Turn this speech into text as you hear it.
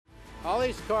All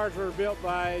these cars were built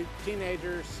by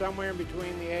teenagers somewhere in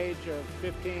between the age of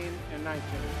 15 and 19.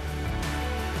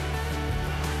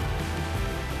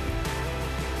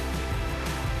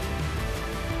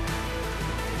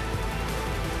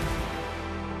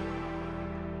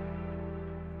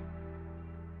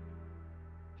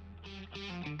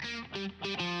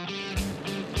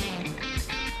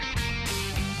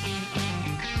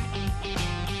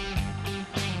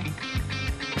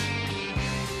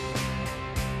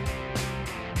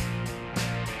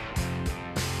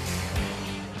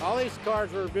 All these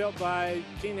cars were built by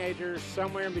teenagers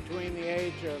somewhere in between the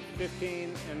age of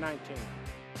 15 and 19.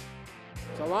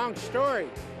 It's a long story.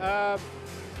 I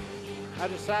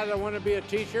decided I wanted to be a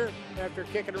teacher after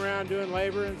kicking around doing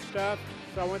labor and stuff,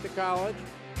 so I went to college.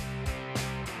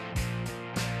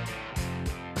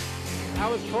 I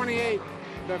was 28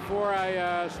 before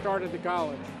I started the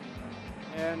college,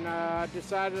 and I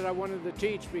decided I wanted to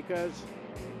teach because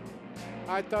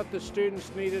I thought the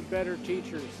students needed better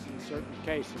teachers in certain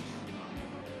cases.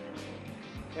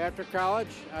 After college,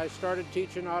 I started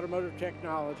teaching automotive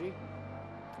technology,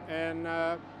 and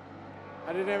I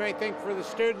didn't have anything for the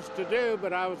students to do,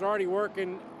 but I was already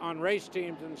working on race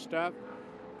teams and stuff.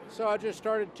 So I just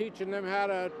started teaching them how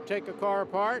to take a car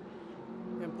apart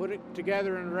and put it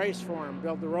together in race form,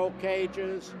 build the roll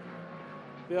cages,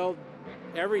 build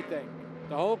everything.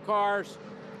 The whole cars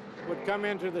would come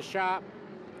into the shop,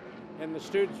 and the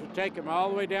students would take them all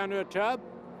the way down to a tub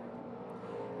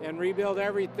and rebuild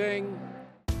everything.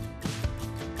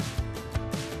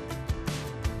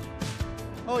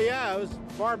 Oh yeah, it was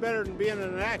far better than being in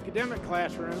an academic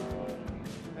classroom.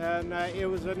 And it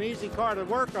was an easy car to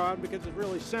work on because it's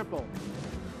really simple.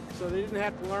 So they didn't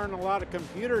have to learn a lot of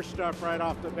computer stuff right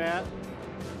off the bat.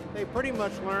 They pretty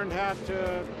much learned how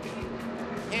to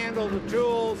handle the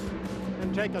tools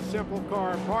and take a simple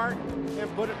car apart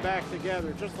and put it back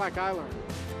together, just like I learned.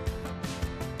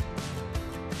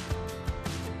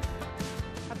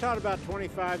 I taught about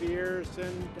 25 years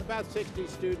and about 60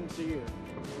 students a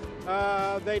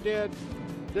year. They did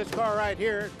this car right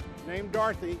here, named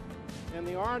Dorothy, and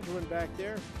the orange one back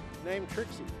there, named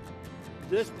Trixie.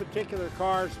 This particular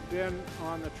car's been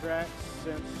on the track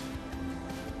since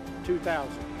 2000.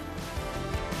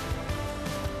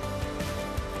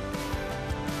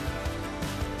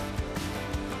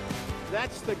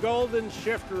 That's the Golden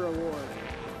Shifter Award.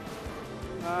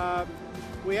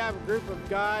 We have a group of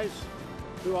guys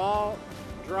who all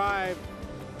drive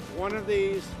one of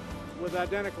these with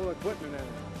identical equipment in it.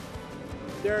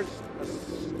 There's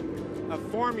a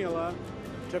formula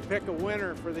to pick a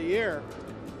winner for the year.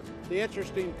 The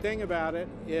interesting thing about it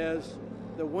is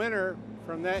the winner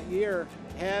from that year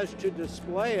has to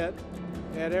display it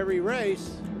at every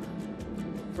race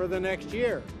for the next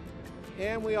year.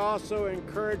 And we also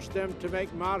encourage them to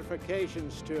make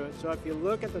modifications to it. So if you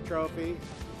look at the trophy,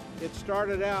 it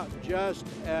started out just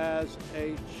as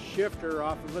a shifter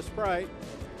off of a Sprite,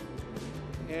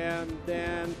 and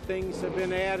then things have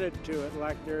been added to it,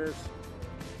 like there's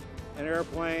an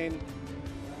airplane,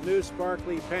 new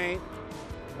sparkly paint,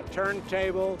 a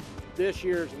turntable. This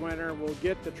year's winner will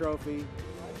get the trophy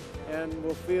and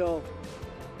will feel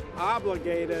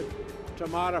obligated to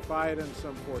modify it in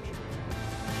some fortune.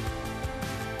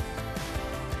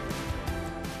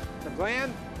 The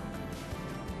plan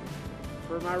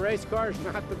for my race car is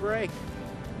not to break,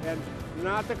 and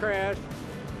not to crash,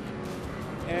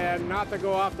 and not to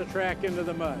go off the track into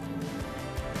the mud.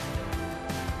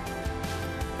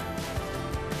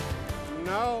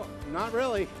 No, not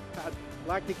really. I'd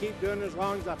like to keep doing it as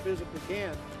long as I physically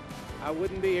can. I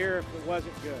wouldn't be here if it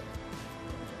wasn't good.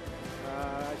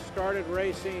 I started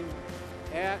racing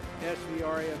at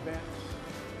SVRA events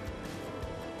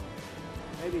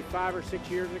maybe 5 or 6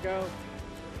 years ago,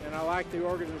 and I like the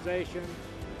organization.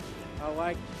 I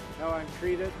like how I'm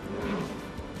treated,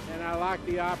 and I like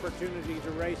the opportunity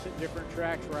to race at different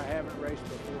tracks where I haven't raced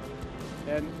before,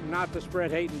 and not to spread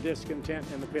hate and discontent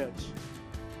in the pits.